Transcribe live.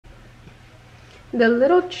The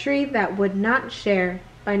Little Tree That Would Not Share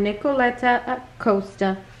by NICOLETTA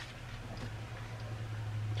COSTA.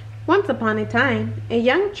 Once upon a time, a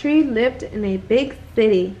young tree lived in a big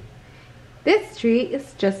city. This tree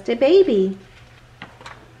is just a baby.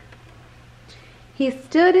 He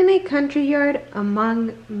stood in a country yard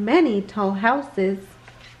among many tall houses.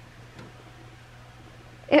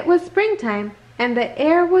 It was springtime and the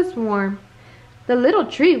air was warm. The little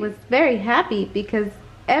tree was very happy because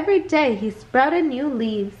every day he sprouted new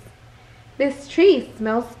leaves. This tree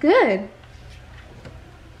smells good.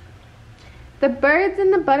 The birds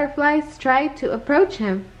and the butterflies tried to approach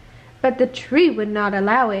him, but the tree would not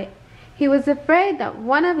allow it. He was afraid that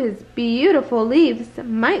one of his beautiful leaves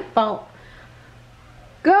might fall.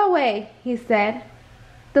 "Go away," he said.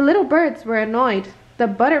 The little birds were annoyed. The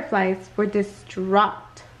butterflies were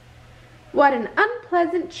distraught. What an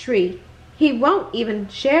unpleasant tree! He won't even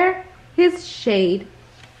share his shade.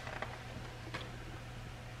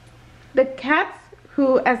 The cats,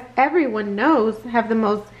 who, as everyone knows, have the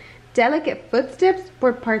most delicate footsteps,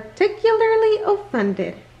 were particularly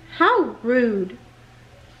offended. How rude!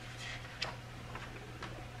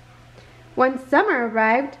 When summer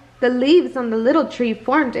arrived, the leaves on the little tree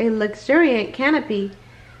formed a luxuriant canopy.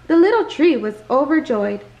 The little tree was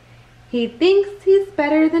overjoyed. He thinks he's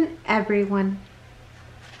better than everyone.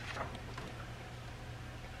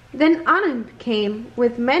 Then autumn came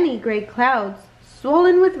with many gray clouds,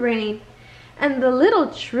 swollen with rain, and the little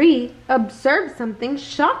tree observed something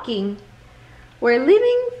shocking. "We're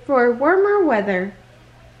leaving for warmer weather."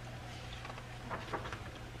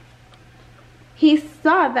 He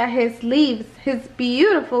saw that his leaves, his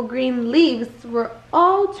beautiful green leaves, were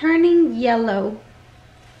all turning yellow.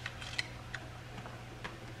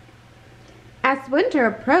 As winter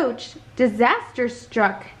approached, disaster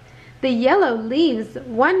struck. The yellow leaves,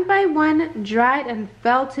 one by one, dried and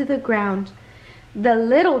fell to the ground. The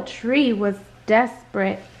little tree was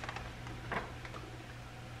desperate.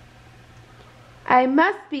 "I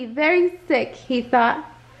must be very sick," he thought.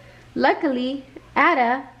 Luckily,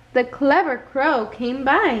 Ada, the clever crow, came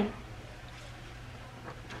by.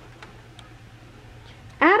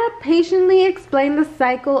 Ada patiently explained the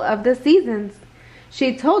cycle of the seasons.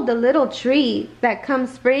 She told the little tree that come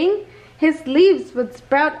spring, his leaves would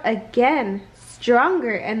sprout again,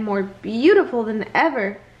 stronger and more beautiful than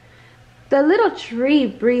ever. The little tree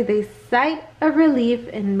breathed a sigh of relief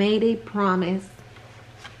and made a promise.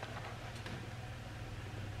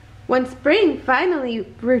 When spring finally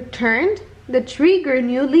returned, the tree grew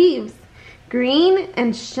new leaves, green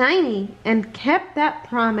and shiny, and kept that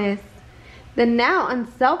promise. The now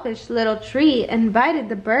unselfish little tree invited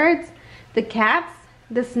the birds, the cats,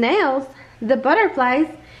 the snails, the butterflies,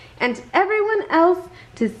 and everyone else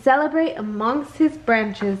to celebrate amongst his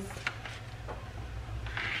branches.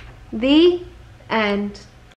 The end.